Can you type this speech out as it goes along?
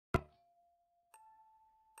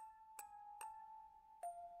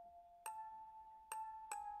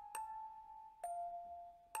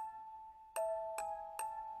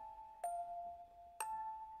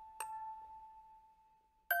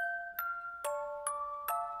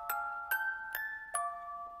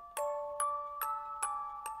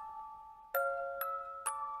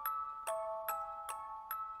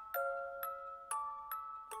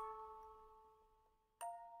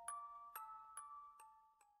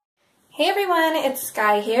Hey everyone, it's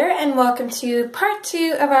Sky here and welcome to part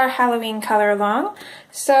 2 of our Halloween color along.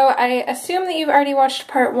 So I assume that you've already watched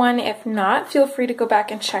part 1. If not, feel free to go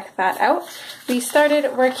back and check that out. We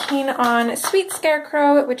started working on Sweet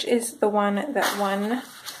Scarecrow, which is the one that won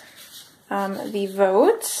the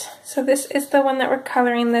vote. So this is the one that we're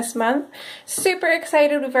coloring this month. Super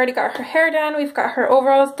excited. We've already got her hair done. We've got her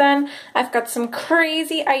overalls done. I've got some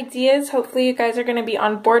crazy ideas. Hopefully you guys are going to be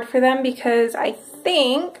on board for them because I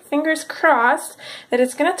think, fingers crossed, that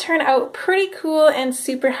it's going to turn out pretty cool and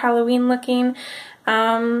super Halloween looking.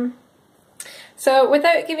 So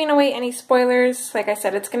without giving away any spoilers, like I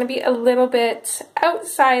said, it's going to be a little bit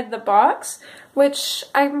outside the box, which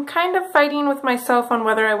I'm kind of fighting with myself on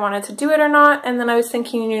whether I wanted to do it or not. And then I was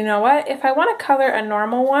thinking, you know what, if I want to color a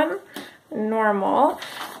normal one,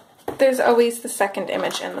 there's always the second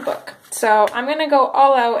image in the book. So I'm going to go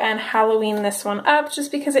all out and Halloween this one up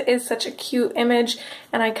just because it is such a cute image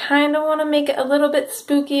and I kind of want to make it a little bit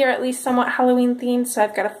spooky or at least somewhat Halloween themed. So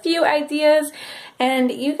I've got a few ideas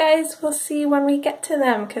and you guys will see when we get to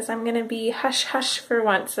them because I'm going to be hush hush for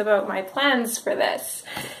once about my plans for this.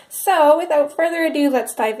 So without further ado,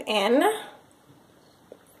 let's dive in.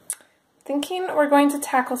 Thinking we're going to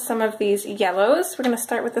tackle some of these yellows. We're going to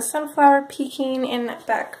start with the sunflower peeking in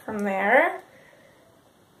back from there.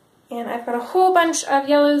 And I've got a whole bunch of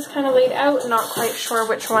yellows kind of laid out, not quite sure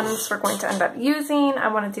which ones we're going to end up using. I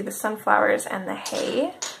want to do the sunflowers and the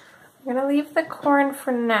hay. I'm going to leave the corn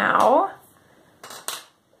for now.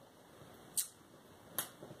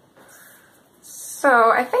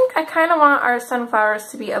 So I think I kind of want our sunflowers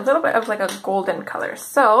to be a little bit of like a golden color.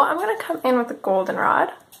 So I'm going to come in with the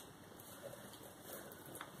goldenrod.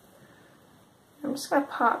 I'm just going to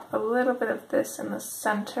pop a little bit of this in the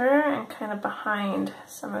center and kind of behind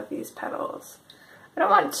some of these petals. I don't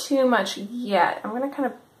want too much yet. I'm going to kind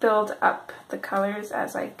of build up the colors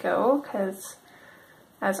as I go because,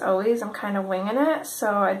 as always, I'm kind of winging it,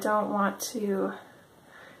 so I don't want to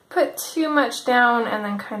put too much down and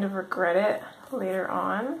then kind of regret it later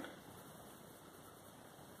on.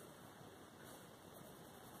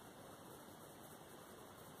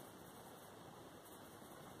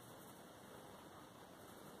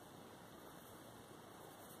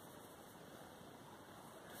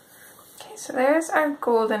 So there's our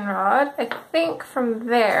goldenrod. I think from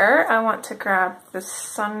there I want to grab the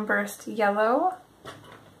sunburst yellow.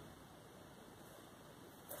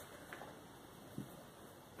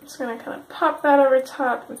 I'm just going to kind of pop that over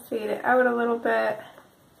top and fade it out a little bit.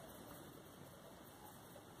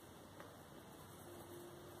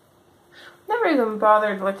 Never even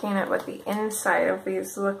bothered looking at what the inside of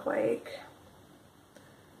these look like.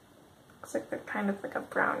 Like they're kind of like a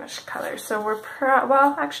brownish color. So we're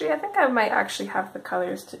well, actually, I think I might actually have the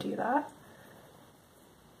colors to do that.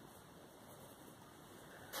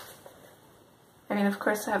 I mean, of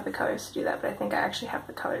course I have the colors to do that, but I think I actually have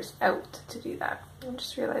the colors out to do that. I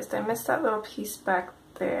just realized I missed that little piece back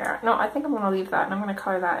there. No, I think I'm going to leave that and I'm going to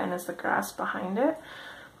color that in as the grass behind it.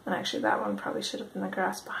 And actually that one probably should have been the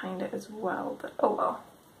grass behind it as well, but oh well.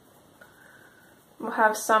 We'll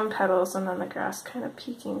have some petals and then the grass kind of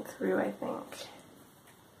peeking through, I think.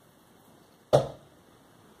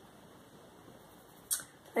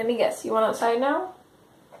 Let me guess, you want outside now?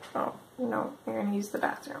 Oh, no, you're going to use the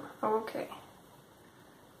bathroom. Oh, okay.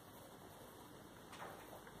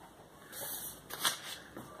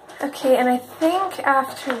 Okay, and I think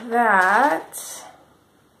after that,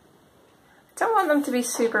 I don't want them to be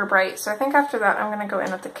super bright, so I think after that I'm going to go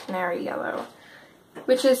in with the canary yellow.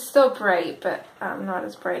 Which is still bright, but not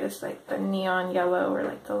as bright as like the neon yellow or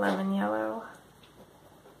like the lemon yellow.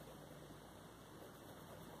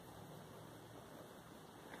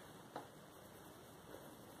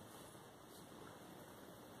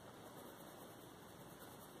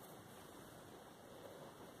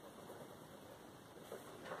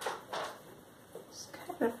 Just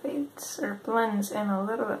kind of fades or blends in a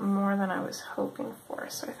little bit more than I was hoping for,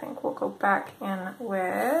 so I think we'll go back in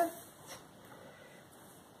with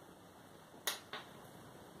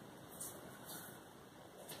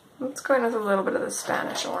let's go in with a little bit of the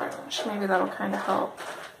Spanish orange. Maybe that'll kind of help.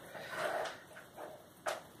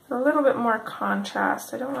 A little bit more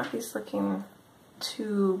contrast. I don't want these looking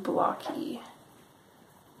too blocky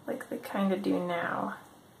like they kind of do now.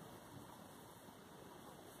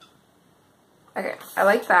 Okay, I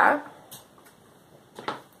like that.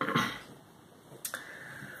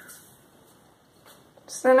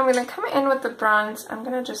 So then I'm going to come in with the bronze. I'm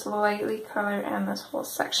going to just lightly color in this whole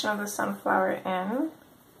section of the sunflower in.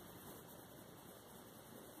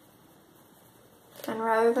 And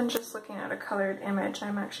rather than just looking at a colored image,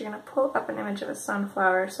 I'm actually going to pull up an image of a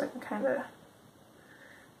sunflower so I can kind of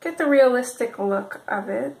get the realistic look of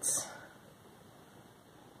it.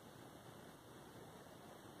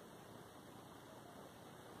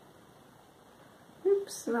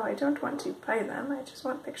 Oops, no, I don't want to buy them, I just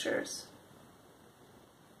want pictures.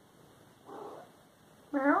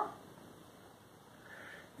 Well,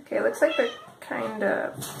 okay, looks like they're kind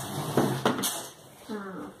of,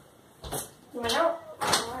 well,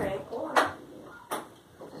 alright, hold on.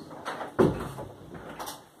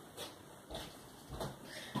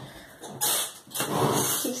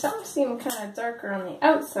 See, some seem kind of darker on the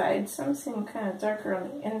outside, some seem kind of darker on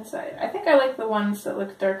the inside. I think I like the ones that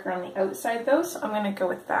look darker on the outside though, so I'm going to go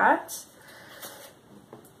with that.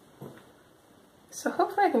 So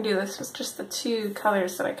hopefully I can do this with just the two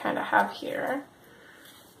colors that I kind of have here.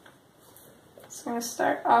 So I'm going to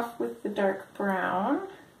start off with the dark brown.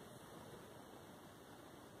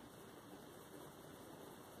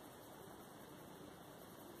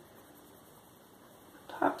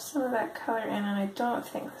 Pop some of that color in, and I don't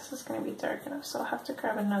think this is going to be dark enough, so I'll have to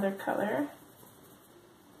grab another color.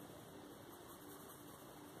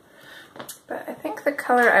 But I think the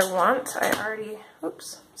color I want, I already,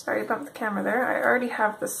 oops, sorry, bumped the camera there. I already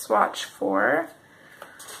have the swatch for.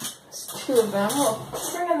 There's two of them. We'll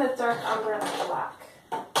bring in the dark umber and the black.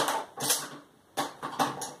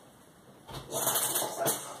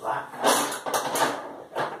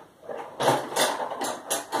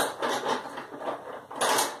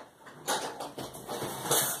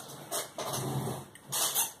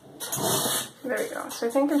 There we go. So I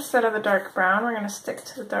think instead of the dark brown, we're going to stick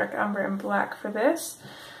to the dark umber and black for this.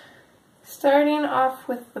 Starting off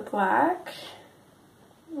with the black,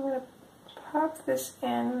 I'm going to pop this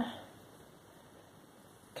in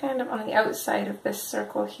kind of on the outside of this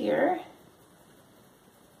circle here.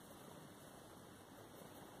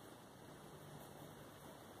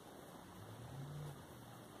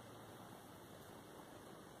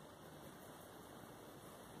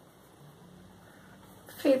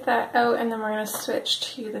 Fade that out, and then we're going to switch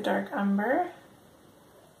to the dark umber.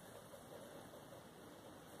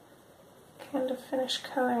 Kind of finish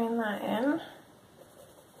coloring that in.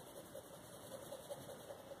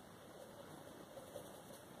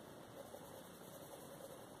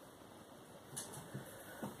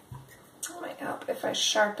 It might help if I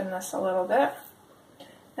sharpen this a little bit.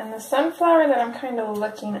 And the sunflower that I'm kind of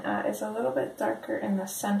looking at is a little bit darker in the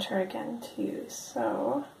center again too,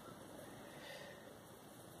 so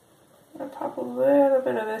I'm going to pop a little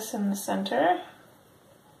bit of this in the center.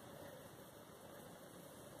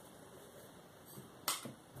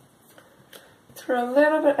 Throw a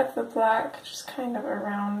little bit of the black just kind of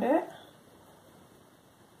around it.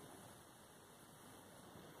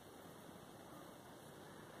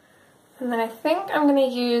 And then I think I'm going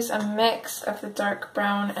to use a mix of the dark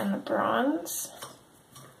brown and the bronze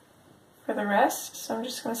for the rest. So I'm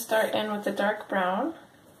just going to start in with the dark brown.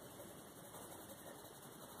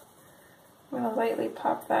 I'm going to lightly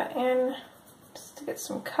pop that in just to get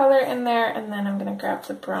some color in there, and then I'm going to grab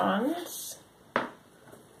the bronze.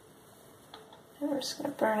 And we're just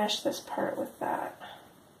going to burnish this part with that.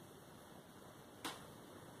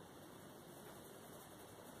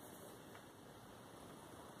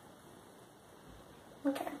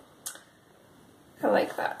 Okay, I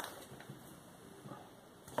like that.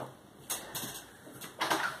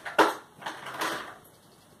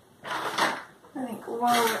 I think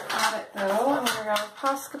while we're at it though, I'm going to grab a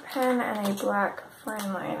Posca pen and a black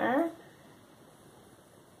fine liner.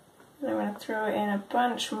 And I'm going to throw in a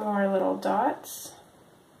bunch more little dots.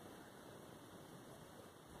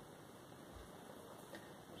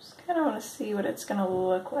 Just kind of want to see what it's going to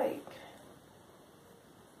look like.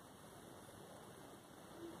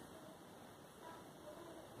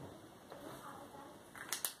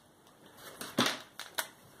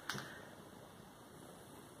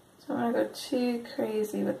 So I'm going to go too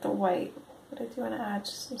crazy with the white, but I do want to add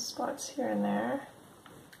just some spots here and there.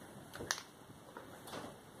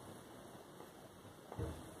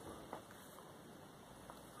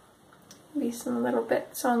 Maybe some little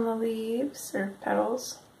bits on the leaves, or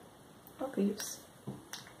petals, not leaves.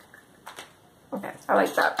 Okay, I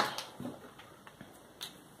like that.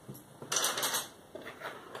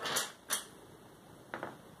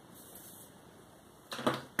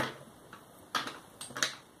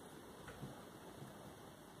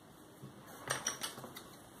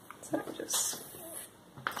 So just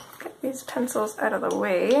get these pencils out of the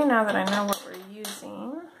way now that I know what we're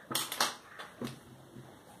using.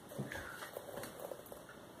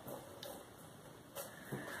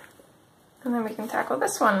 And then we can tackle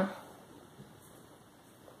this one.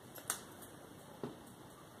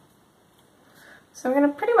 So I'm going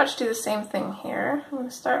to pretty much do the same thing here. I'm going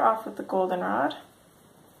to start off with the goldenrod.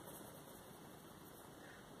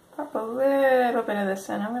 Pop a little bit of this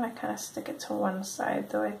in. I'm going to kind of stick it to one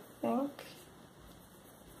side though, I think.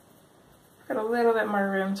 Got a little bit more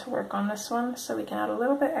room to work on this one, so we can add a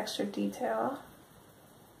little bit extra detail.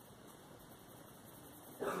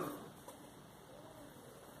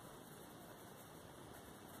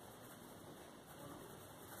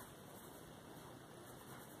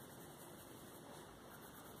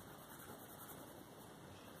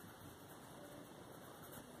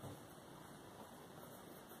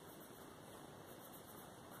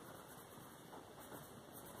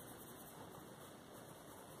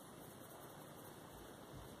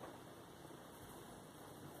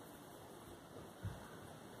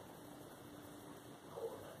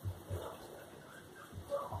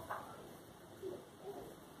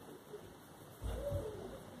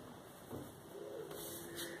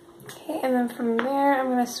 Okay, and then from there I'm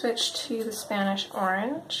going to switch to the Spanish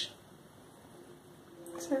orange.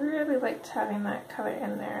 So I really liked having that color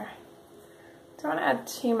in there. Don't want to add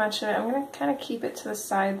too much of it. I'm going to kind of keep it to the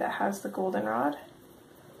side that has the goldenrod.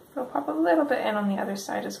 I'll pop a little bit in on the other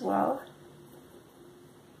side as well.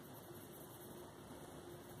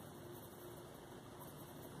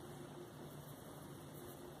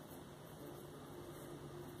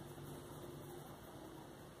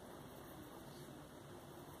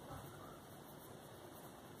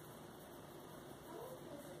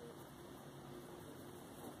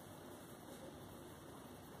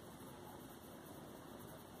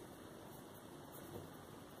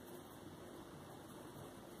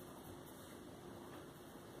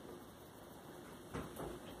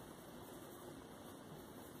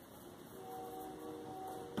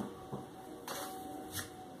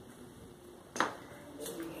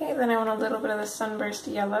 Okay, then I want a little bit of the sunburst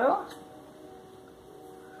yellow.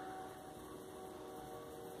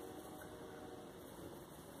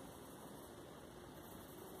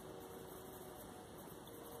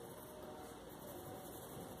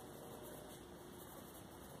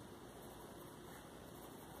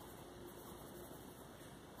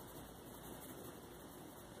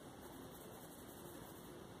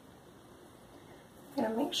 I'm going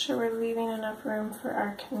to make sure we're leaving enough room for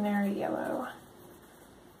our canary yellow.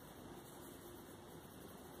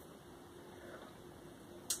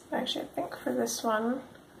 Actually, I think for this one,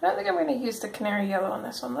 I don't think I'm going to use the canary yellow on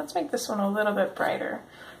this one. Let's make this one a little bit brighter,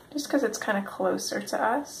 just because it's kind of closer to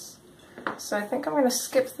us. So I think I'm going to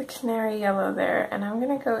skip the canary yellow there, and I'm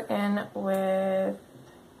going to go in with,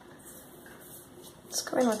 let's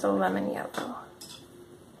go in with the lemon yellow.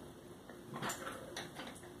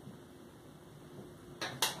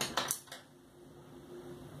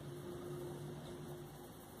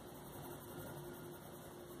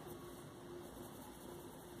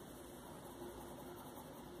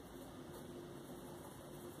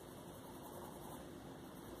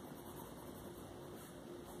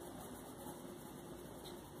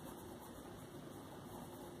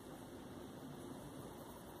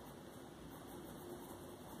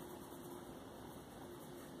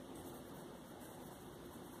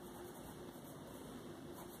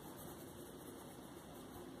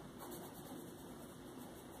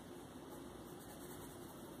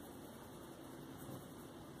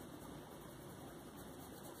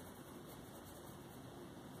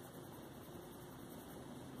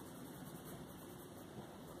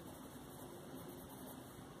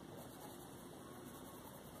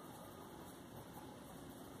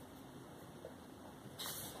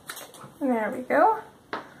 And there we go.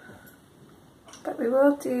 But we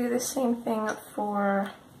will do the same thing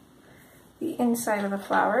for the inside of the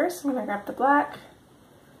flowers. I'm going to grab the black.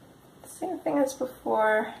 Same thing as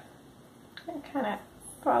before. And kind of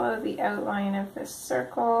follow the outline of this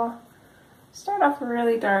circle. Start off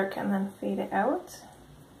really dark and then fade it out.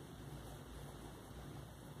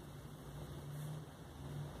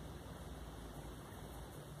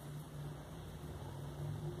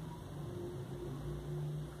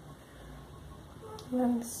 And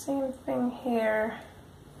then same thing here.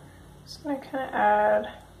 Just going to kind of add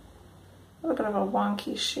a little bit of a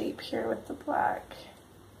wonky shape here with the black.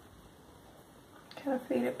 Kind of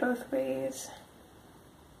fade it both ways.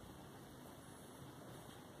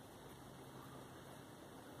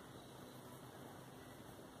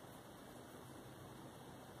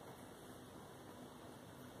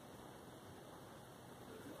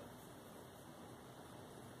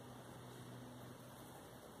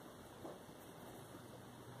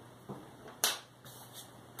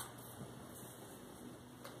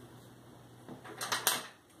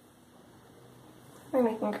 And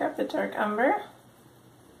we can grab the dark umber.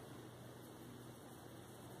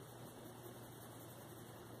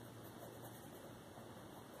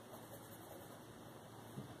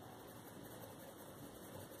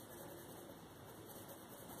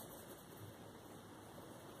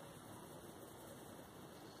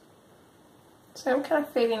 So I'm kind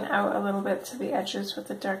of fading out a little bit to the edges with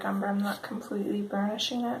the dark umber. I'm not completely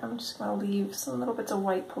burnishing it. I'm just going to leave some little bits of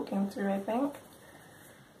white poking through, I think.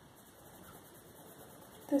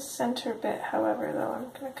 This center bit, however, though,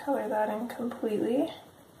 I'm going to color that in completely.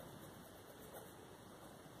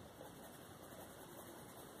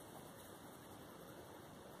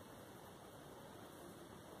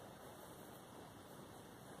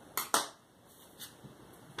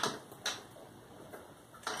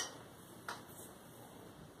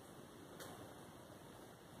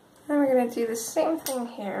 And we're going to do the same thing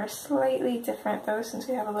here, slightly different though since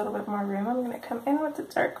we have a little bit more room. I'm going to come in with the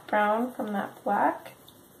dark brown from that black,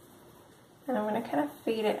 and I'm going to kind of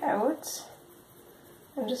fade it out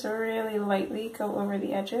and just really lightly go over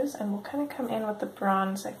the edges, and we'll kind of come in with the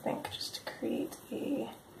bronze, I think, just to create a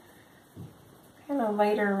kind of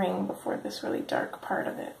lighter ring before this really dark part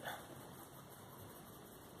of it.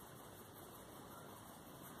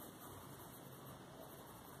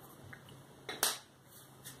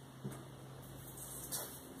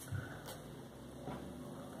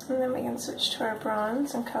 And then we can switch to our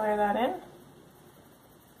bronze and color that in.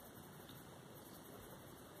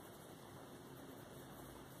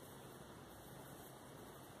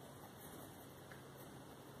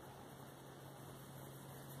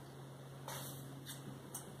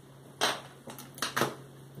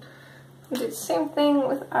 We'll do the same thing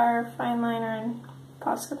with our fine liner and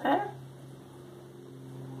Posca pen.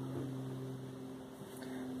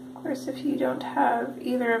 Of course, if you don't have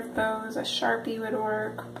either of those, a Sharpie would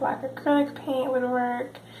work, black acrylic paint would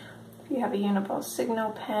work. If you have a Uniball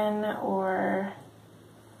Signal pen or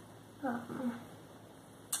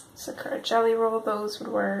Sakura Jelly Roll, those would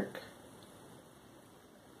work.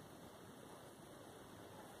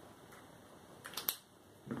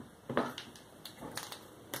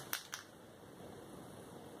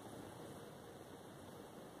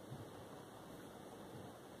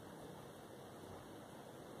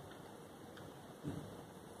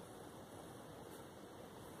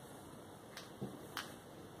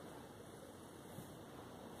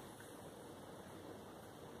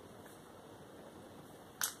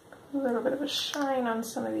 A little bit of a shine on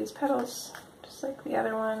some of these petals, just like the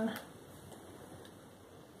other one.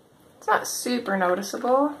 It's not super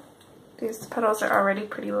noticeable. These petals are already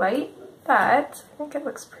pretty light, but I think it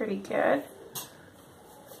looks pretty good.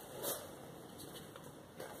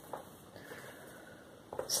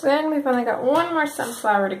 So then we've only got one more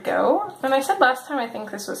sunflower to go. And I said last time I think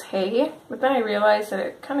this was hay, but then I realized that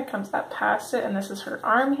it kind of comes up past it, and this is her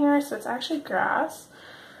arm here, so it's actually grass.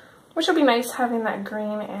 Which will be nice having that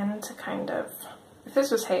green in to kind of, if this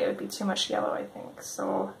was hay it would be too much yellow I think,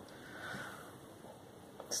 so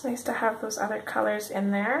it's nice to have those other colors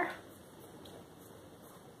in there.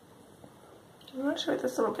 I'm not sure what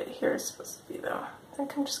this little bit here is supposed to be though. I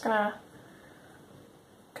think I'm just gonna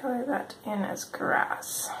color that in as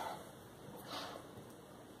grass.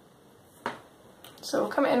 So we'll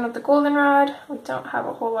come in with the goldenrod. We don't have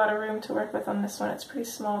a whole lot of room to work with on this one, it's pretty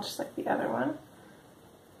small just like the other one.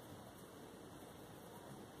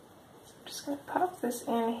 Just going to pop this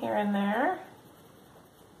in here and there.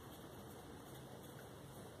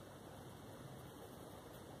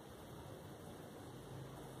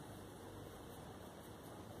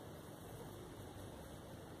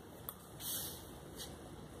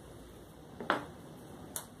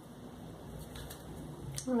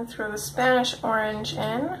 I'm going to throw the Spanish orange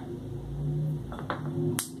in.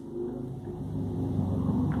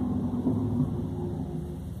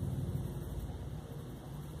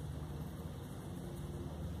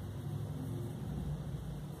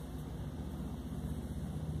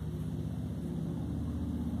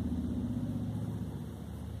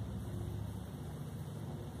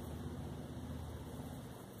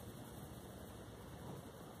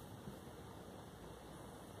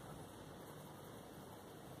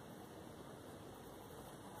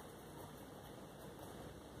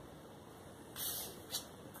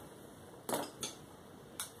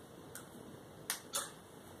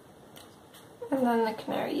 And then the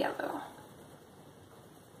canary yellow.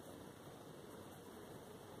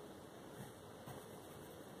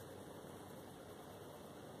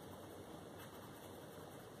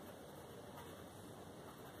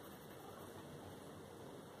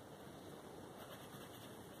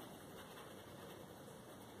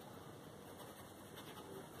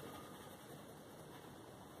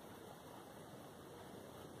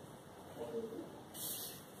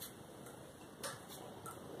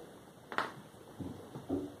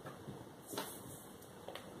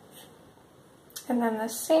 And then the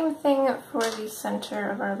same thing for the center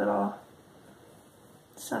of our little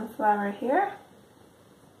sunflower here.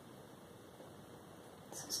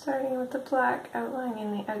 This is starting with the black,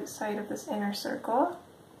 outlining the outside of this inner circle.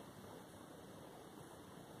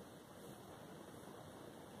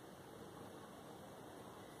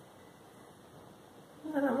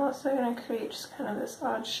 And I'm also going to create just kind of this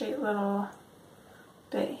odd shaped little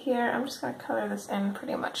bit here. I'm just going to color this in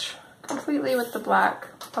pretty much completely with the black.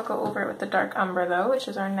 I'll go over it with the dark umber though, which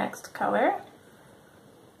is our next color.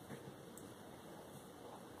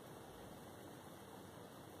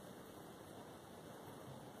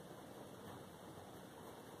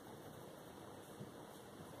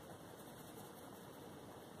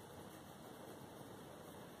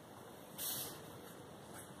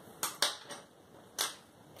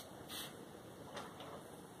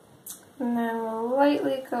 And then we'll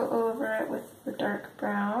lightly go over it with the dark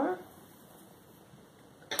brown.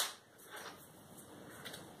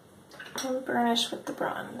 And burnish with the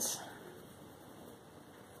bronze.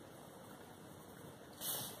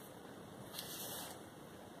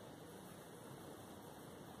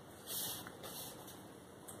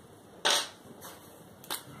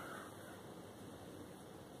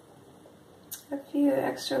 A few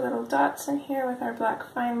extra little dots in here with our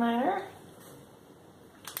black fine liner.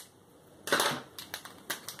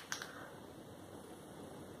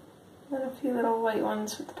 And a few little white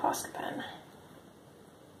ones with the Posca pen.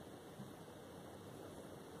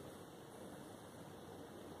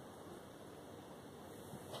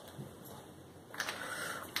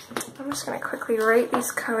 I'm just going to quickly write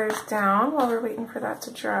these colors down while we're waiting for that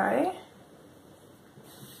to dry.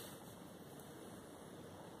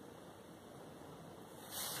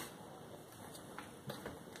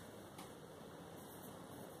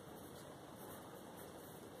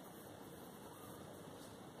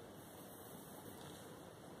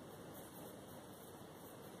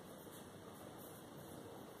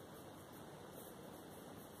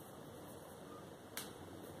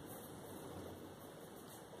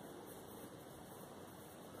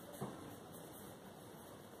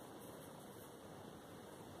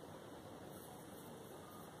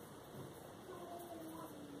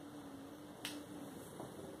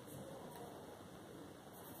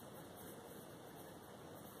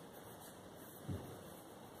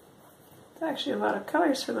 Actually a lot of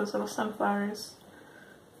colors for those little sunflowers.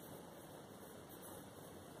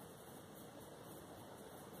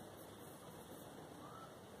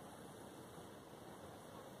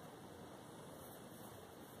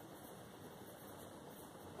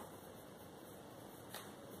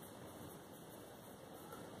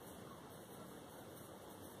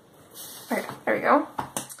 Okay, there we go.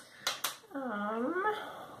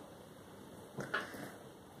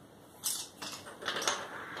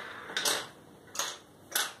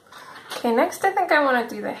 Okay, next I think I want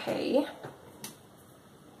to do the hay.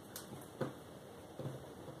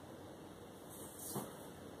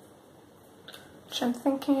 Which I'm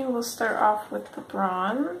thinking we'll start off with the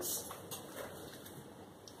bronze.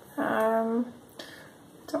 Don't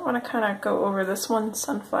want to kind of go over this one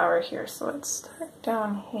sunflower here, so let's start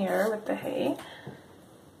down here with the hay.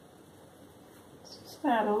 Just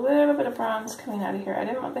add a little bit of bronze coming out of here. I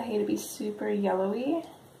didn't want the hay to be super yellowy.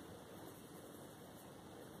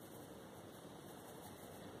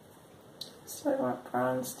 So I want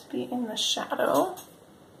bronze to be in the shadow.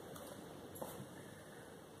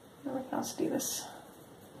 And we can also do this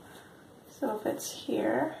little bits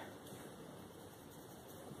here.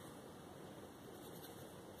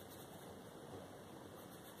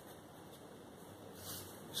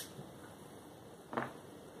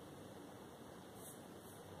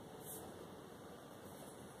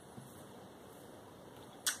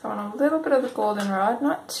 I want a little bit of the goldenrod,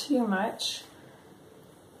 not too much.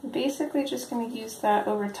 Basically just going to use that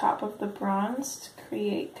over top of the bronze to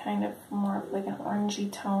create kind of more of like an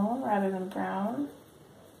orangey tone rather than brown.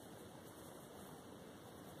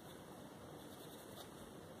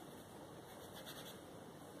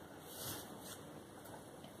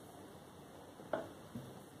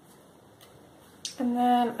 And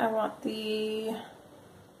then I want the,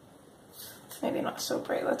 maybe not so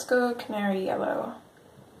bright, let's go canary yellow.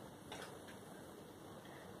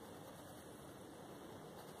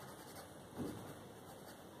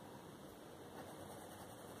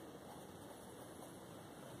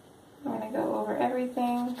 I'm going to go over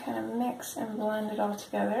everything, kind of mix and blend it all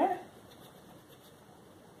together.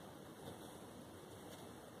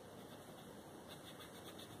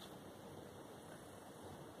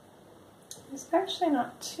 There's actually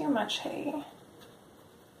not too much hay.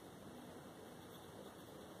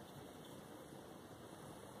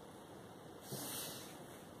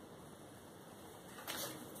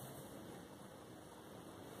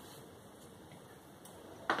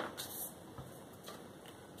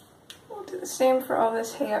 the same for all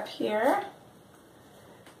this hay up here.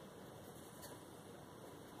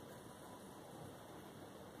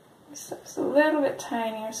 This stuff's a little bit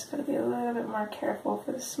tinier, so gotta be a little bit more careful.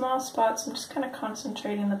 For the small spots, I'm just kind of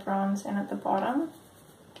concentrating the bronze in at the bottom.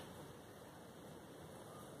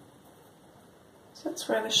 So that's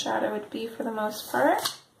where the shadow would be for the most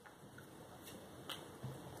part.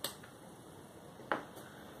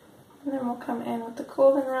 And then we'll come in with the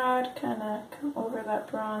goldenrod, kind of come over that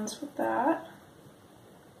bronze with that.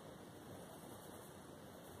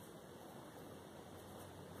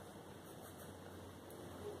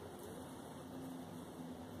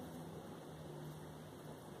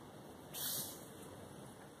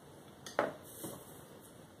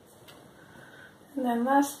 And then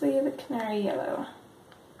lastly, the canary yellow.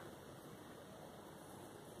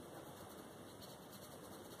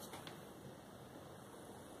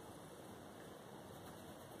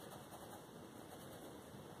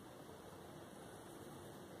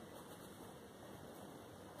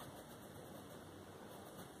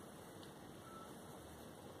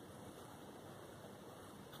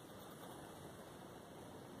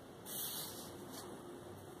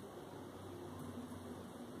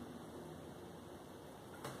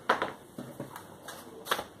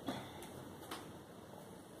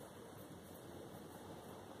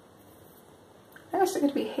 I guess it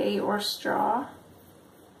could be hay or straw.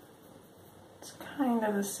 It's kind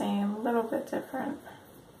of the same, a little bit different.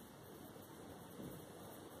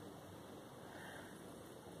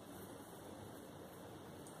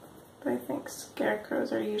 But I think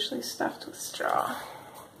scarecrows are usually stuffed with straw.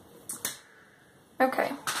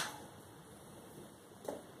 Okay.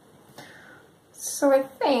 So I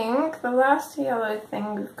think the last yellow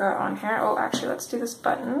thing we've got on here, oh actually let's do this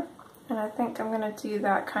button. And I think I'm going to do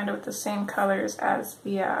that kind of with the same colors as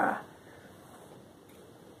the hay. Yeah,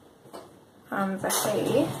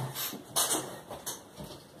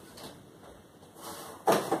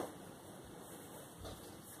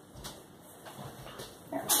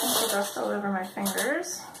 there's dust all over my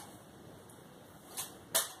fingers.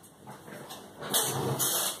 But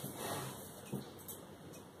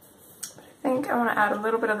I think I want to add a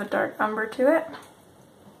little bit of the dark umber to it.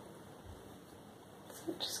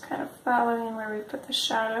 Just kind of following where we put the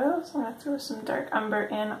shadows. I'm going to throw some dark umber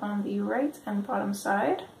in on the right and bottom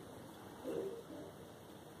side.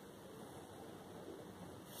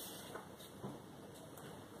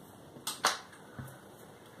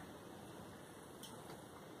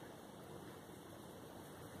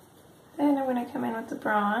 Then I'm going to come in with the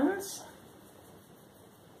bronze.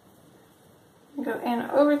 And go in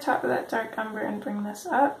over top of that dark umber and bring this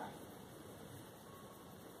up.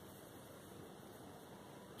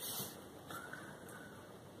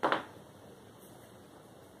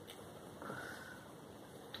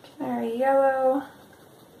 Canary yellow,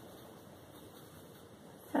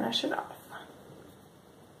 finish it off.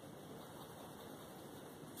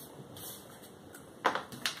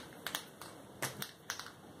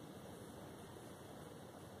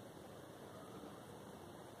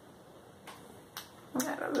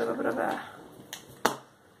 Add a little bit of a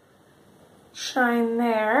shine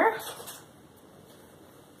there.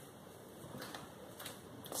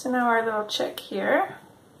 So now our little chick here.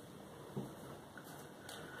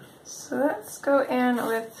 So let's go in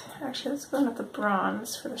with, actually let's go in with the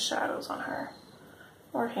bronze for the shadows on her,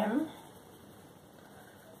 or him.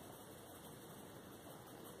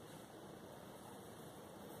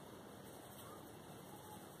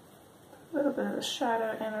 A little bit of the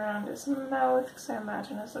shadow in around his mouth, because I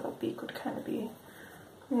imagine his little beak would kind of be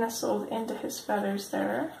nestled into his feathers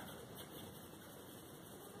there.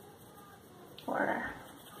 Or,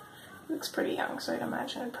 he looks pretty young, so I'd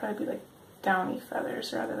imagine it'd probably be like downy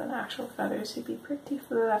feathers rather than actual feathers. He'd be pretty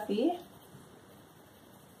fluffy.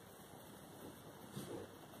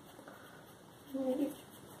 Maybe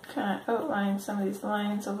kind of outline some of these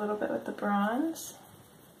lines a little bit with the bronze.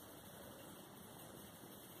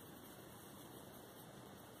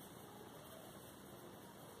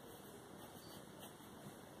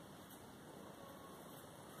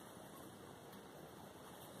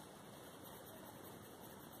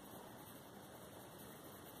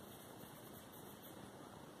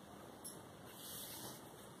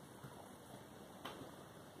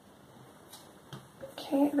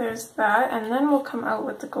 Okay, there's that, and then we'll come out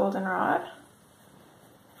with the goldenrod.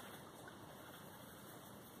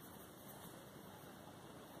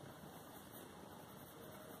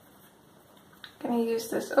 I'm going to use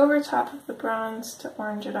this over top of the bronze to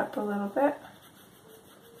orange it up a little bit.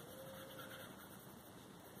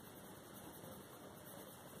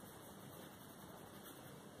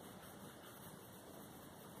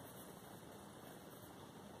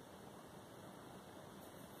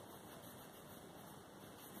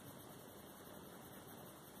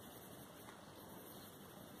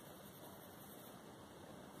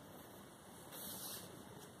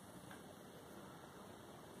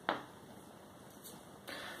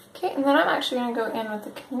 Okay, and then I'm actually going to go in with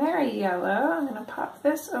the canary yellow. I'm going to pop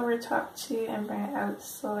this over top too and bring it out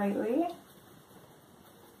slightly.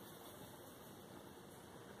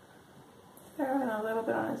 Throw in a little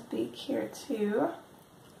bit on his beak here too.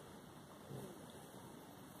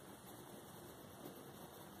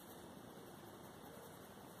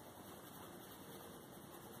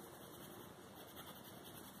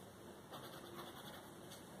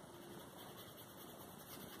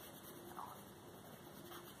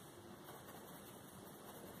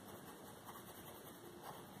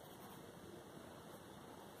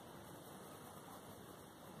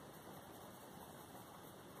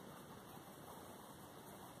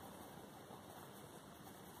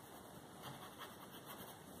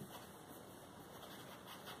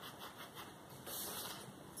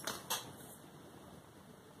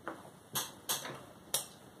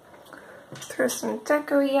 Throw some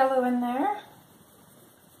deco yellow in there.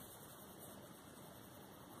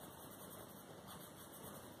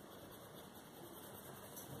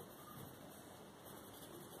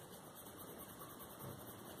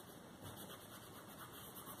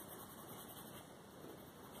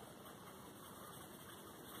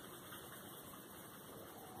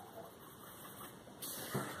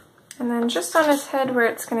 And then just on his head where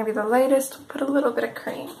it's going to be the lightest, we'll put a little bit of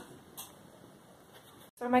cream.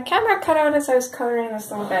 So my camera cut out as I was coloring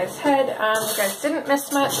this little guy's head. You guys didn't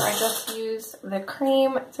miss much. I just used the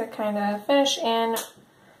cream to kind of finish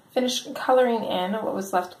coloring in what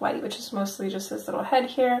was left white, which is mostly just his little head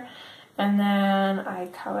here. And then I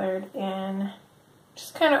colored in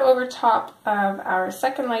just kind of over top of our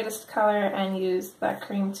second lightest color and used that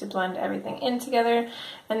cream to blend everything in together.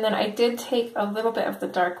 And then I did take a little bit of the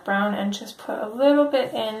dark brown and just put a little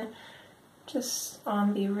bit in just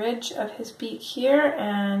on the ridge of his beak here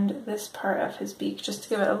and this part of his beak, just to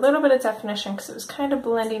give it a little bit of definition because it was kind of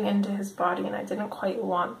blending into his body and I didn't quite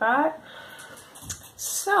want that.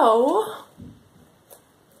 So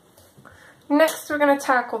next we're going to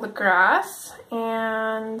tackle the grass,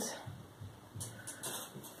 and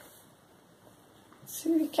see,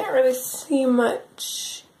 you can't really see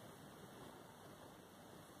much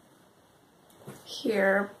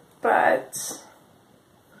here, but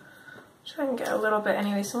try and get a little bit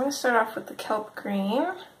anyway. So I'm going to start off with the kelp green.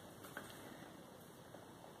 I'm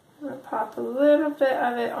going to pop a little bit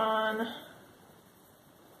of it on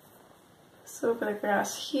this little bit of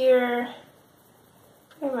grass here.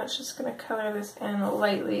 Pretty much just going to color this in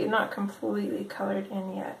lightly, not completely colored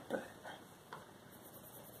in yet, but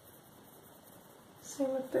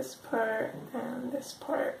same with this part and this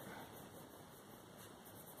part.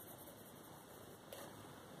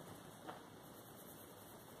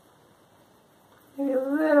 Maybe a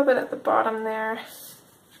little bit at the bottom there.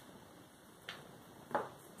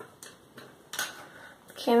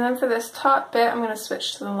 Okay, and then for this top bit, I'm going to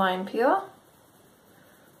switch to the line peel.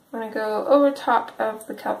 I'm going to go over top of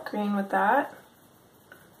the kelp green with that.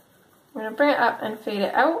 I'm going to bring it up and fade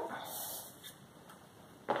it out.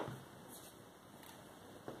 And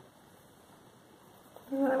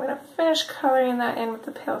then I'm going to finish coloring that in with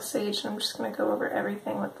the pale sage, and I'm just going to go over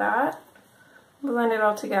everything with that. Blend it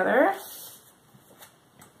all together.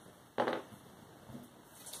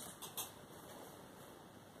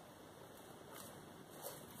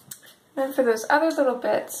 And for those other little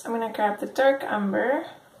bits, I'm going to grab the dark umber.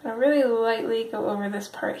 I'm going to really lightly go over this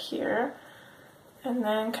part here, and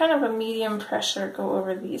then kind of a medium pressure go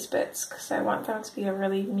over these bits because I want them to be a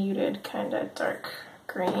really muted kind of dark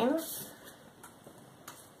green.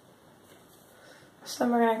 So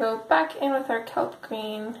then we're going to go back in with our kelp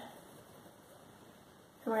green, and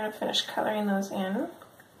we're going to finish coloring those in.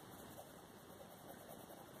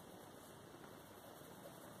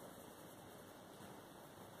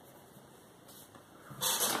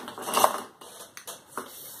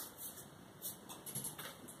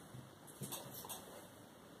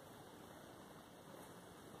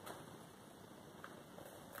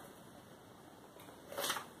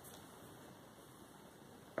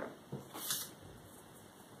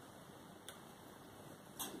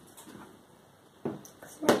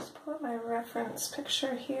 Let's pull up my reference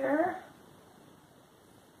picture here.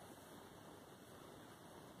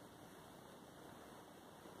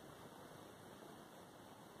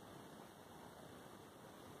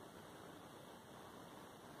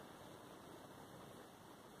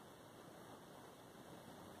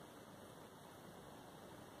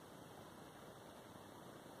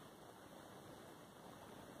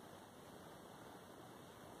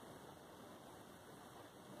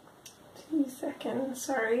 Seconds,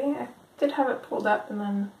 sorry, I did have it pulled up and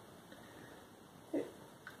then it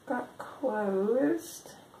got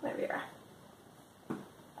closed. There we are.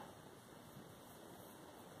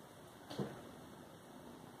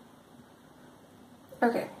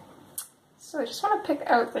 Okay, so I just want to pick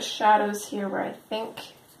out the shadows here where I think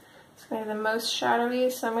it's going to be the most shadowy,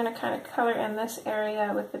 so I'm going to kind of color in this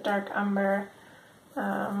area with the dark umber.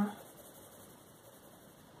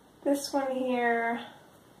 This one here,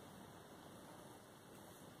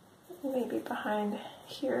 maybe behind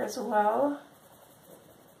here as well.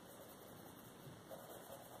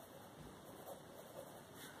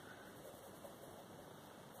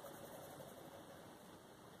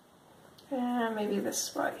 And maybe this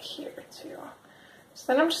spot here too.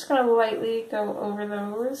 So then I'm just going to lightly go over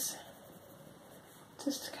those,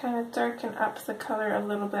 just to kind of darken up the color a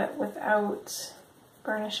little bit without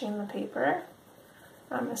burnishing the paper,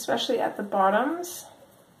 especially at the bottoms.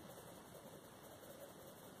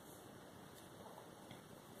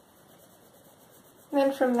 And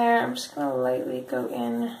then from there, I'm just going to lightly go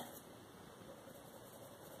in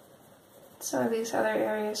some of these other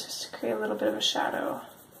areas just to create a little bit of a shadow.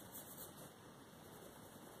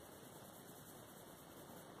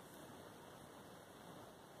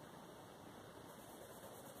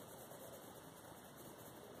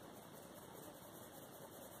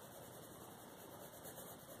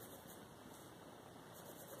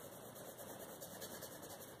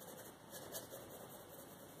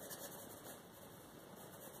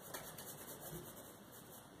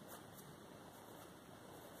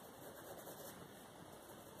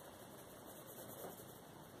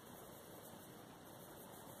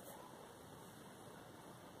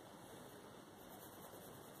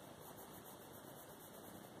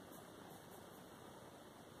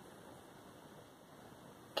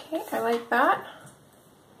 Okay, I like that.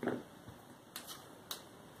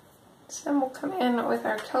 So then we'll come in with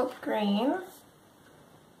our kelp green.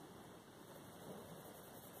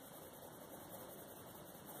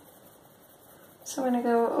 So I'm going to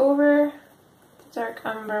go over the dark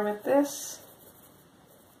umber with this,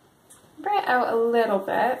 bring it out a little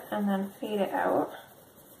bit, and then fade it out.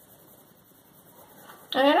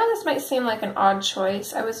 And I know this might seem like an odd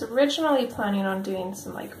choice. I was originally planning on doing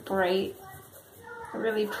some like bright,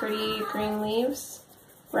 really pretty green leaves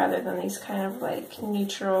rather than these kind of like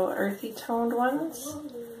neutral earthy toned ones,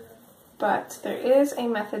 but there is a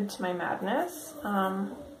method to my madness.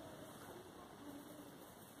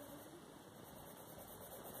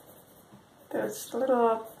 Those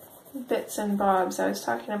little bits and bobs I was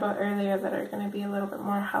talking about earlier that are going to be a little bit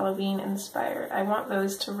more Halloween inspired, I want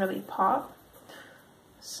those to really pop.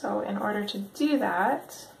 So in order to do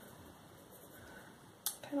that,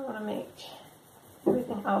 I kind of want to make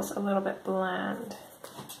everything else a little bit bland.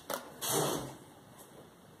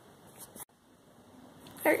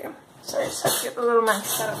 There you go. Sorry, just have to get the little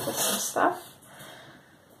mess set up with some stuff.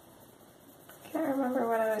 Can't remember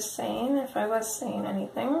what I was saying, if I was saying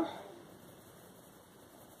anything.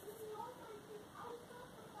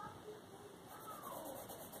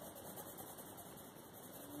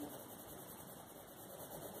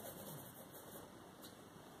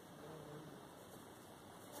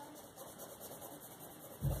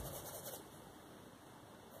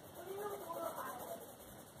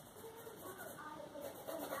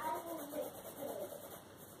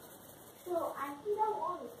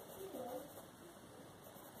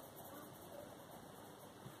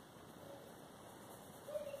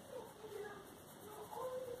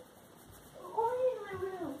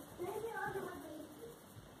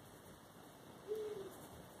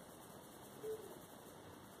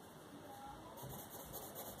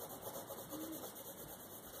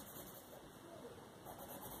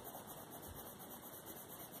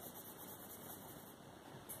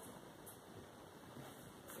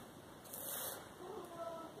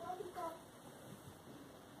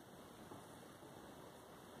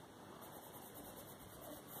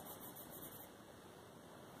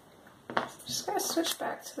 Just going to switch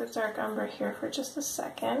back to the dark umber here for just a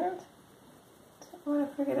second. Don't want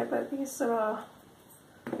to forget about these little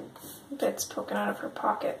bits poking out of her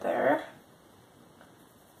pocket there.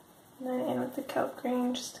 And then in with the kelp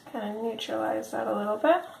green just to kind of neutralize that a little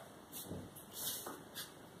bit.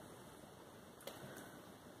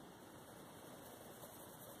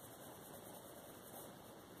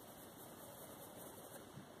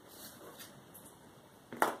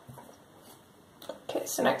 Okay,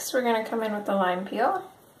 so next we're going to come in with the lime peel.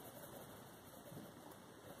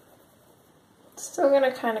 Still going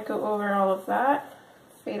to kind of go over all of that,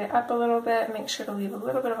 fade it up a little bit, make sure to leave a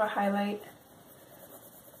little bit of a highlight.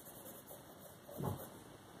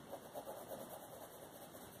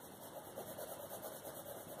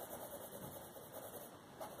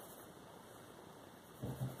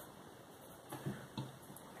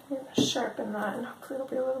 I'm going to sharpen that and hopefully it'll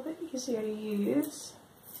be a little bit easier to use.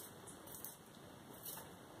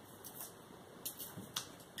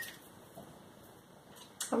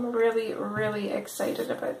 I'm really, really excited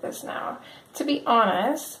about this now. To be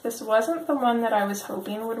honest, this wasn't the one that I was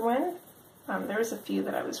hoping would win. There was a few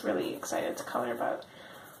that I was really excited to color about.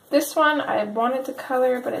 This one I wanted to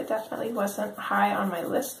color, but it definitely wasn't high on my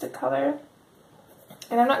list to color.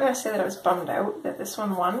 And I'm not going to say that I was bummed out that this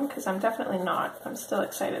one won, because I'm definitely not. I'm still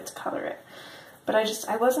excited to color it. But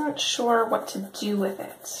I wasn't sure what to do with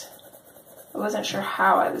it. I wasn't sure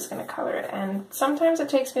how I was going to color it. And sometimes it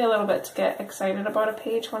takes me a little bit to get excited about a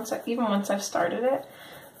page, even once I've started it.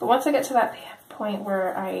 But once I get to that point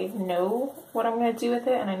where I know what I'm going to do with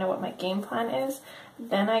it and I know what my game plan is,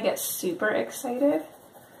 then I get super excited.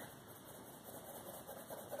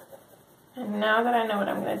 And now that I know what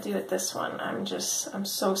I'm going to do with this one, I'm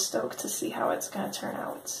so stoked to see how it's going to turn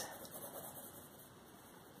out.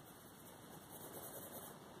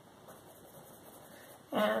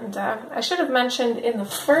 And I should have mentioned in the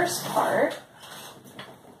first part,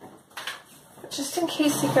 just in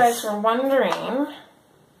case you guys were wondering,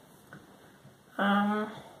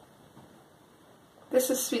 this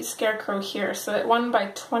is Sweet Scarecrow here, so it won by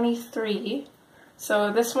 23.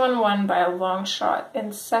 So this one won by a long shot.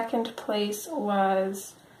 In second place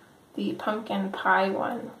was the pumpkin pie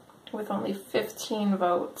one with only 15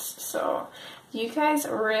 votes. So you guys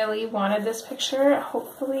really wanted this picture.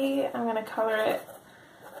 Hopefully I'm going to color it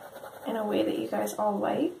in a way that you guys all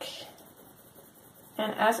like.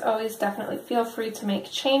 And as always, definitely feel free to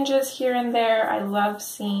make changes here and there. I love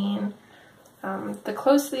seeing the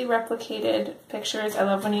closely replicated pictures. I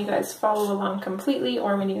love when you guys follow along completely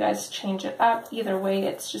or when you guys change it up. Either way,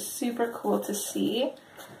 it's just super cool to see.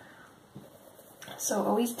 So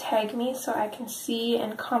always tag me so I can see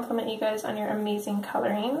and compliment you guys on your amazing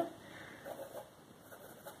coloring.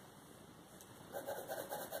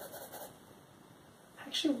 I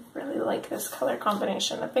actually really like this color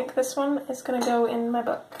combination. I think this one is going to go in my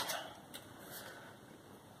book.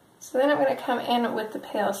 So then I'm going to come in with the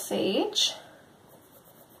Pale Sage.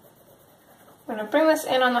 I'm going to bring this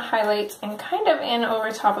in on the highlights and kind of in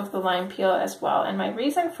over top of the lime peel as well. And my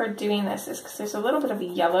reason for doing this is because there's a little bit of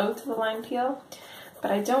yellow to the lime peel,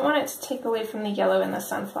 but I don't want it to take away from the yellow in the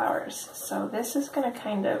sunflowers. So this is going to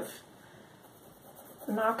kind of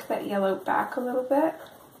knock that yellow back a little bit.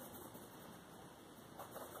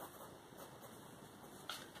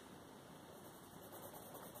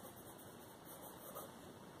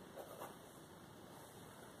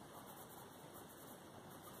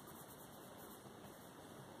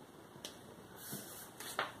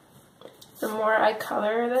 The more I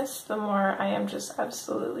color this, the more I am just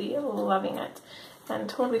absolutely loving it. And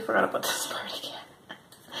totally forgot about this part again.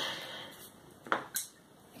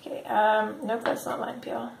 Okay, nope, that's not lime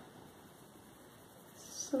peel.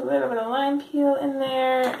 Just a little bit of lime peel in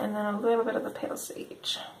there, and then a little bit of the Pale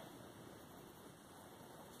Sage.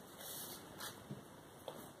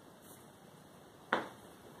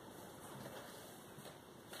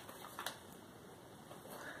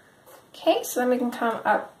 Okay, so then we can come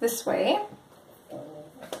up this way.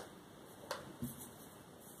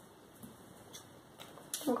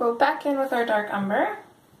 We'll go back in with our dark umber.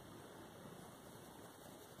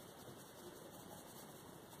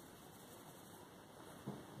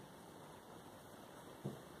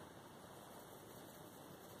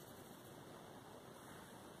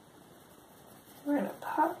 We're going to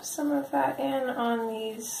pop some of that in on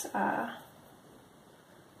these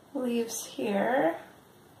leaves here.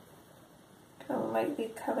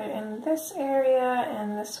 Lightly color in this area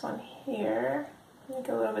and this one here. Make it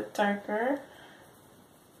a little bit darker.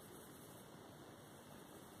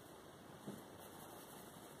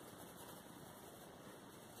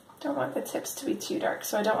 Don't want the tips to be too dark,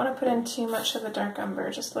 so I don't want to put in too much of the dark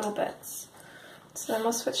umber, just little bits. So then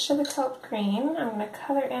we'll switch to the kelp green. I'm going to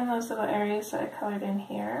color in those little areas that I colored in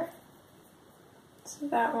here. So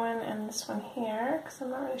that one and this one here, because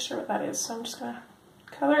I'm not really sure what that is, so I'm just going to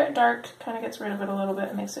color it dark, kind of gets rid of it a little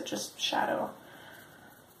bit, makes it just shadow.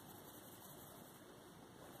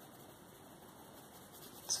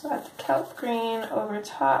 So add the kelp green over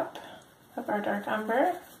top of our dark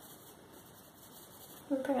umber.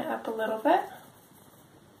 And bring it up a little bit.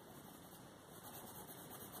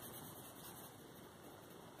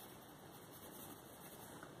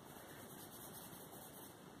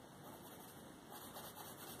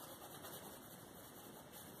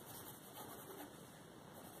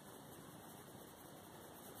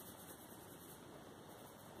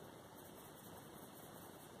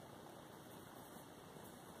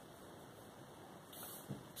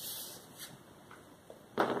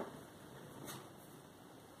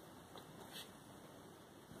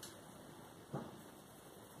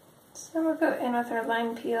 So we'll go in with our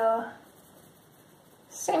lime peel,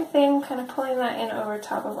 Same thing, kind of pulling that in over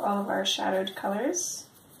top of all of our shadowed colors.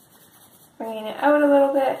 Bringing it out a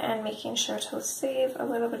little bit and making sure to save a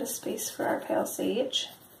little bit of space for our pale sage.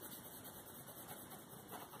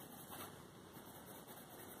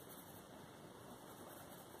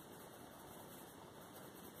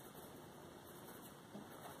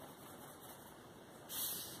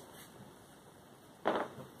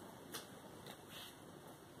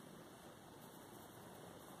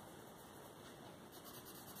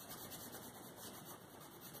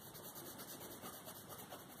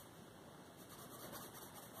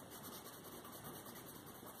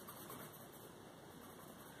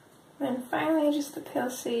 And finally, just the pale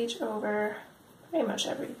sage over pretty much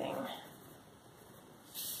everything.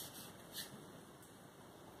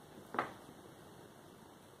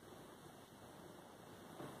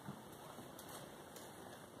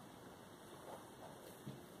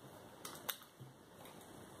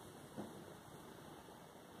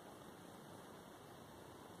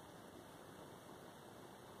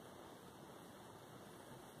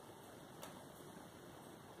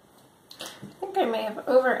 I think I may have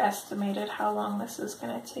overestimated how long this is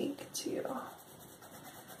going to take too,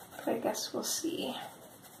 but I guess we'll see.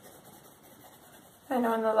 I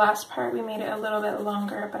know in the last part we made it a little bit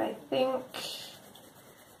longer, but I think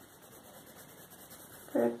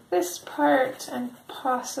for this part and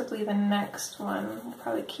possibly the next one, we'll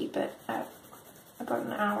probably keep it at about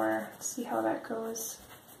an hour, see how that goes.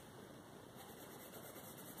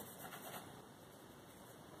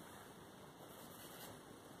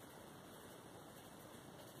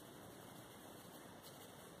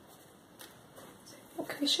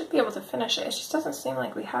 We should be able to finish it. It just doesn't seem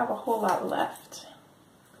like we have a whole lot left.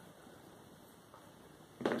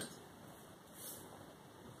 Okay,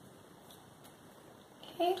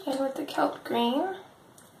 and with the kelp green, I'm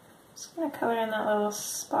just going to color in that little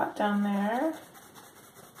spot down there.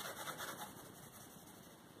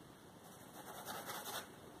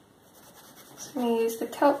 So I'm going to use the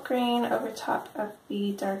kelp green over top of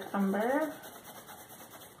the dark umber.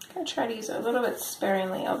 I'm going to try to use it a little bit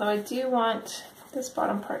sparingly, although I do want this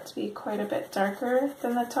bottom part to be quite a bit darker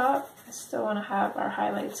than the top. I still want to have our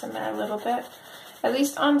highlights in there a little bit, at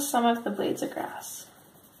least on some of the blades of grass.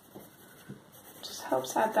 Just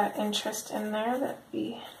helps add that interest in there that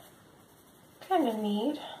we kind of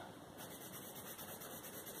need.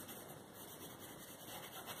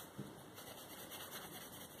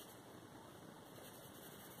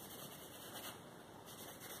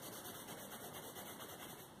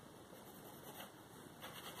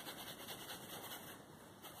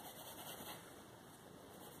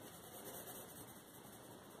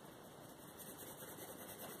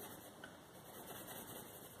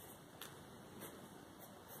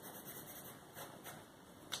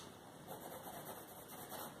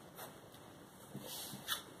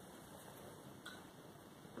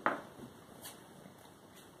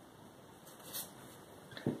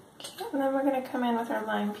 And then we're going to come in with our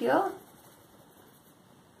lime peel.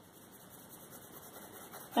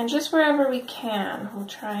 And just wherever we can, we'll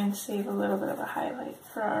try and save a little bit of a highlight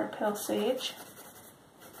for our pale sage.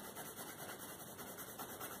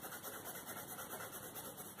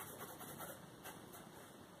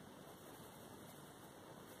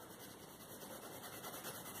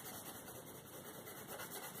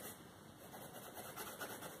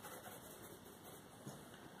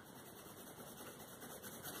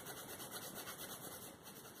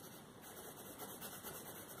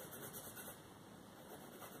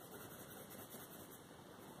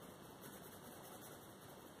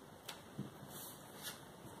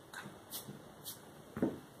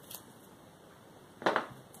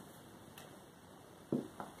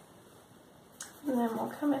 And then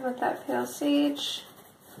we'll come in with that pale sage,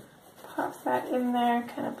 pop that in there,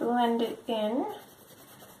 kind of blend it in,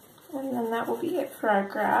 and then that will be it for our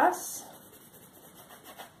grass.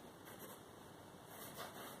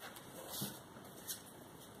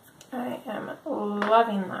 I am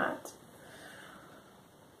loving that.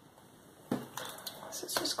 So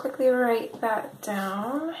let's just quickly write that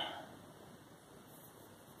down.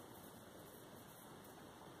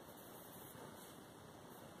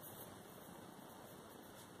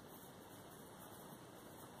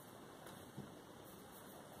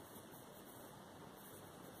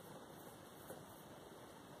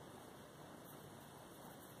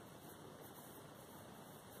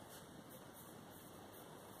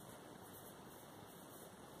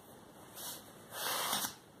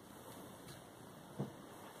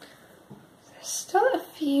 Still a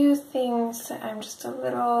few things that I'm just a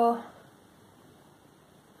little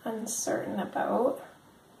uncertain about.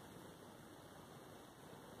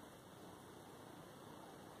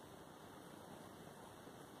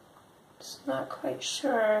 Not quite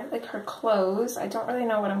sure, like her clothes, I don't really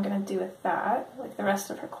know what I'm going to do with that, like the rest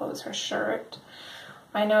of her clothes, her shirt.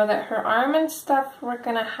 I know that her arm and stuff we're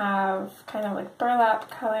going to have kind of like burlap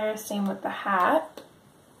color, same with the hat.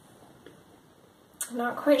 I'm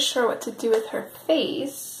not quite sure what to do with her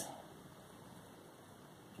face.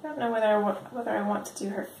 I don't know whether I want to do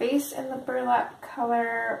her face in the burlap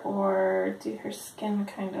color or do her skin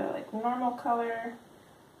kind of like normal color.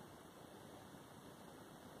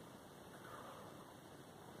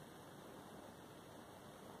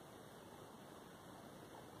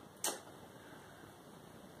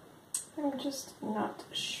 I'm just not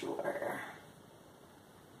sure.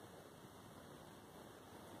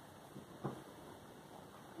 I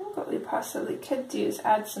think what we possibly could do is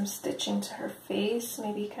add some stitching to her face,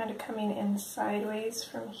 maybe kind of coming in sideways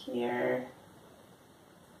from here.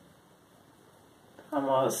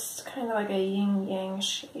 Almost kind of like a yin-yang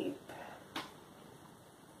shape. I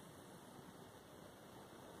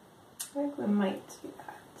think we might do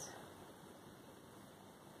that.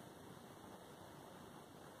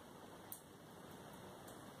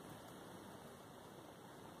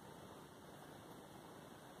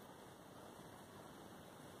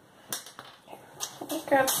 I'll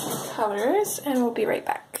grab some colors and we'll be right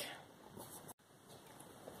back.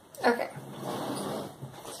 Okay.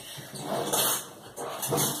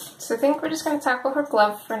 So I think we're just going to tackle her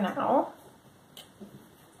glove for now.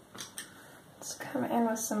 Let's come in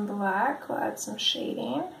with some black. We'll add some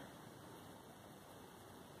shading.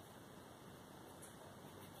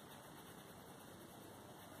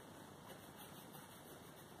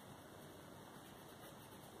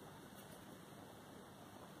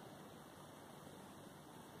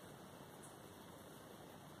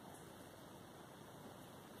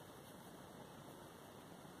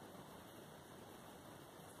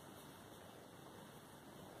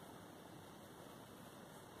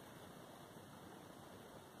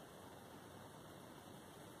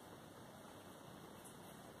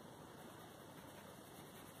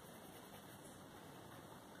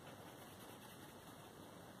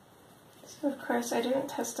 So of course I didn't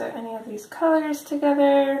test out any of these colors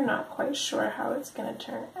together, not quite sure how it's going to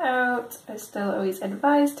turn out. I still always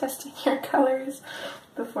advise testing your colors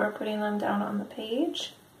before putting them down on the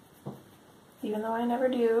page, even though I never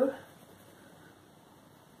do.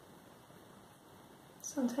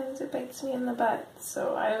 Sometimes it bites me in the butt,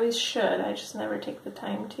 so I always should, I just never take the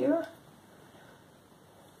time to.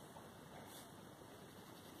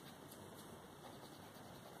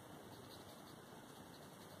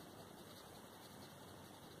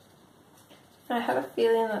 I have a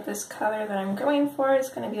feeling that this color that I'm going for is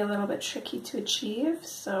going to be a little bit tricky to achieve,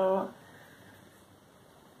 so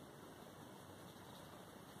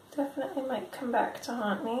definitely might come back to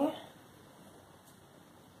haunt me.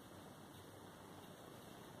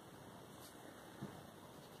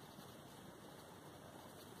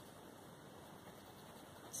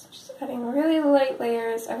 So just adding really light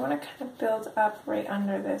layers. I want to kind of build up right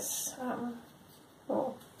under this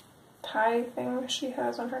little tie thing she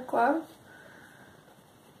has on her glove.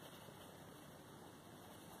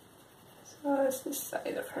 Well, as this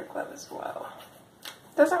side of her glove as well.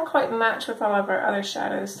 Doesn't quite match with all of our other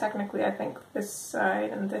shadows. Technically, I think this side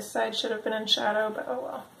and this side should have been in shadow, but oh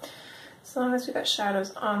well. As long as we got shadows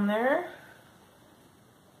on there.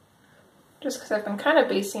 Just because I've been kind of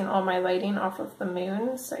basing all my lighting off of the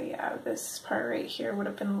moon, so yeah, this part right here would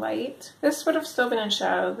have been light. This would have still been in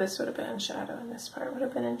shadow, this would have been in shadow, and this part would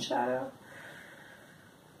have been in shadow.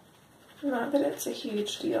 Not that it's a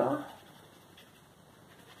huge deal.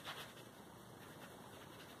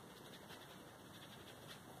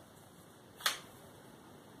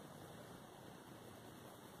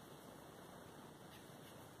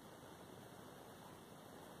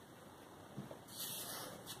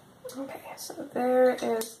 Okay, so there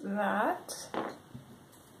is that.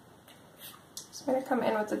 So I'm going to come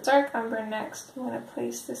in with the dark umber next. I'm going to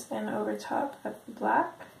place this in over top of the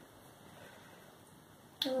black.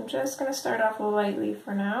 And I'm just going to start off lightly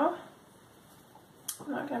for now.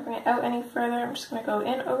 I'm not going to bring it out any further. I'm just going to go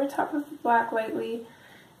in over top of the black lightly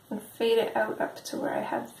and fade it out up to where I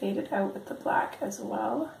had faded out with the black as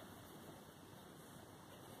well.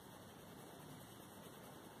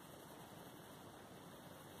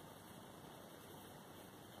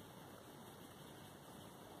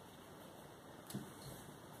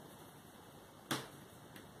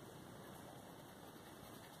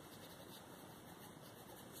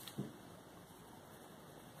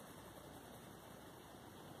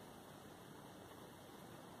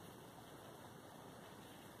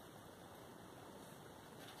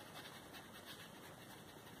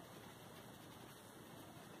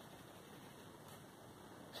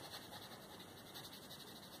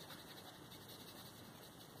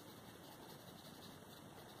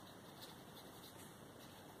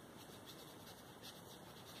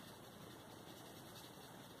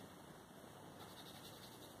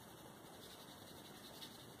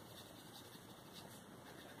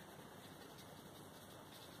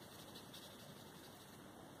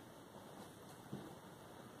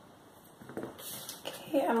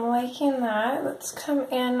 Okay, I'm liking that. Let's come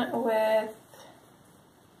in with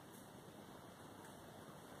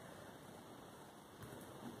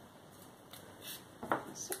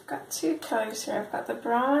so I've got two colors here. I've got the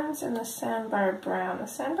bronze and the sandbar brown. The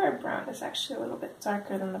sandbar brown is actually a little bit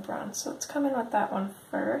darker than the bronze, so let's come in with that one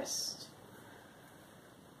first.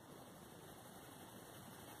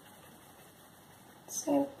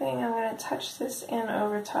 Same thing, I'm going to touch this in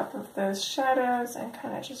over top of those shadows and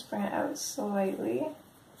kind of just bring it out slightly.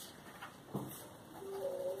 I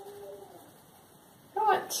don't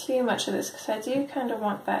want too much of this because I do kind of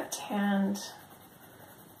want that tanned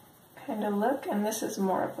kind of look, and this is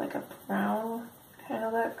more of like a brown kind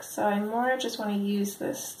of look, so I more just want to use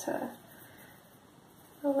this to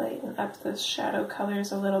lighten up those shadow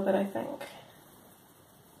colors a little bit, I think.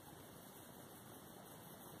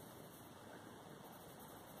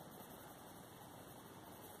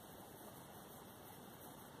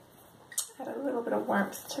 Add a little bit of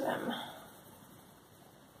warmth to them.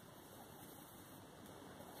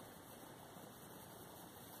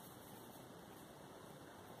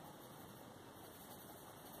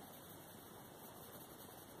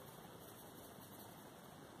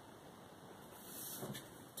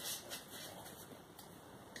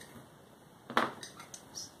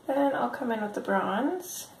 Then I'll come in with the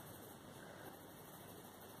bronze.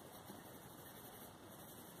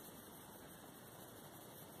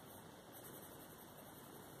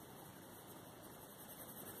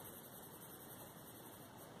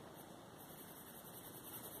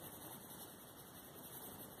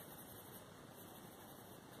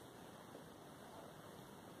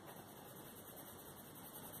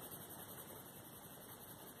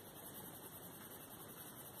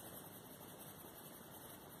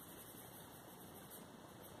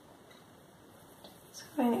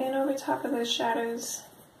 Going in over top of those shadows,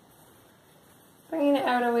 bringing it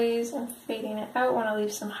out a ways and fading it out. Want to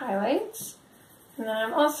leave some highlights. And then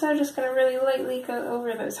I'm also just going to really lightly go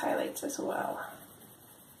over those highlights as well.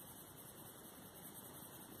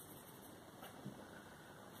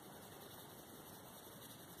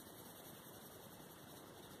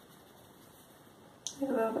 Get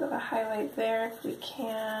a little bit of a highlight there if we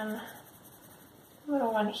can. A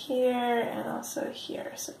little one here and also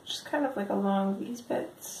here, so just kind of like along these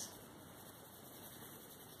bits.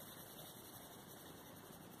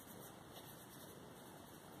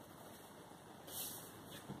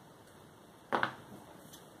 And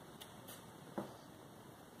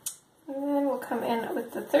then we'll come in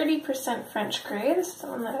with the 30% French gray. This is the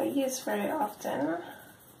one that I use very often.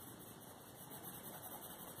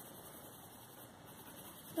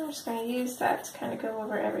 I'm just going to use that to kind of go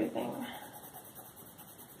over everything.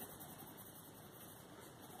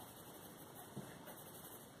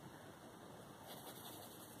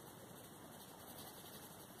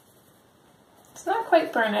 It's not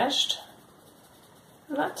quite burnished.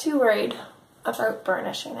 I'm not too worried about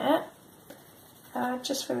burnishing it,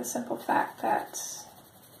 just for the simple fact that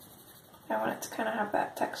I want it to kind of have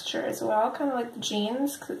that texture as well, kind of like the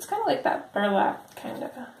jeans, because it's kind of like that burlap kind of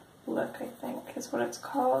look, I think is what it's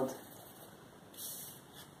called.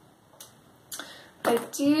 I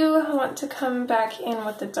do want to come back in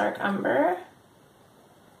with the dark umber.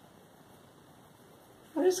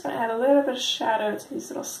 I'm just going to add a little bit of shadow to these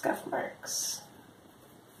little scuff marks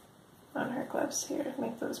on her gloves here,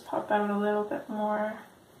 make those pop out a little bit more,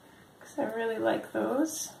 because I really like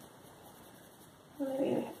those.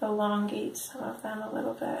 Maybe elongate some of them a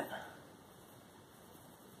little bit.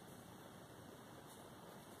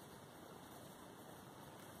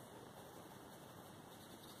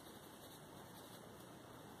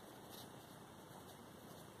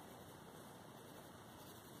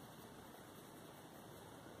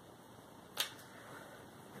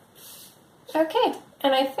 Okay,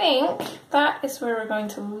 and I think that is where we're going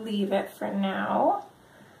to leave it for now,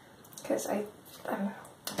 because I've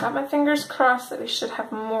got my fingers crossed that we should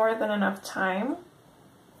have more than enough time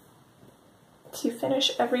to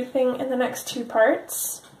finish everything in the next two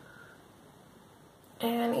parts.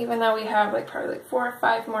 And even though we have like probably like 4 or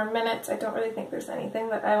 5 more minutes, I don't really think there's anything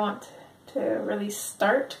that I want to really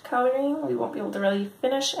start coloring. We won't be able to really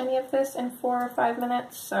finish any of this in 4 or 5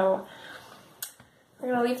 minutes, so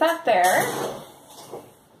we're going to leave that there.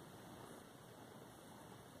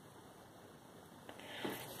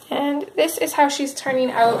 And this is how she's turning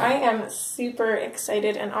out. I am super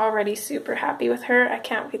excited and already super happy with her. I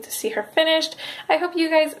can't wait to see her finished. I hope you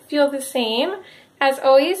guys feel the same. As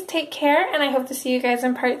always, take care, and I hope to see you guys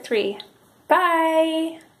in part 3.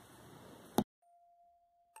 Bye!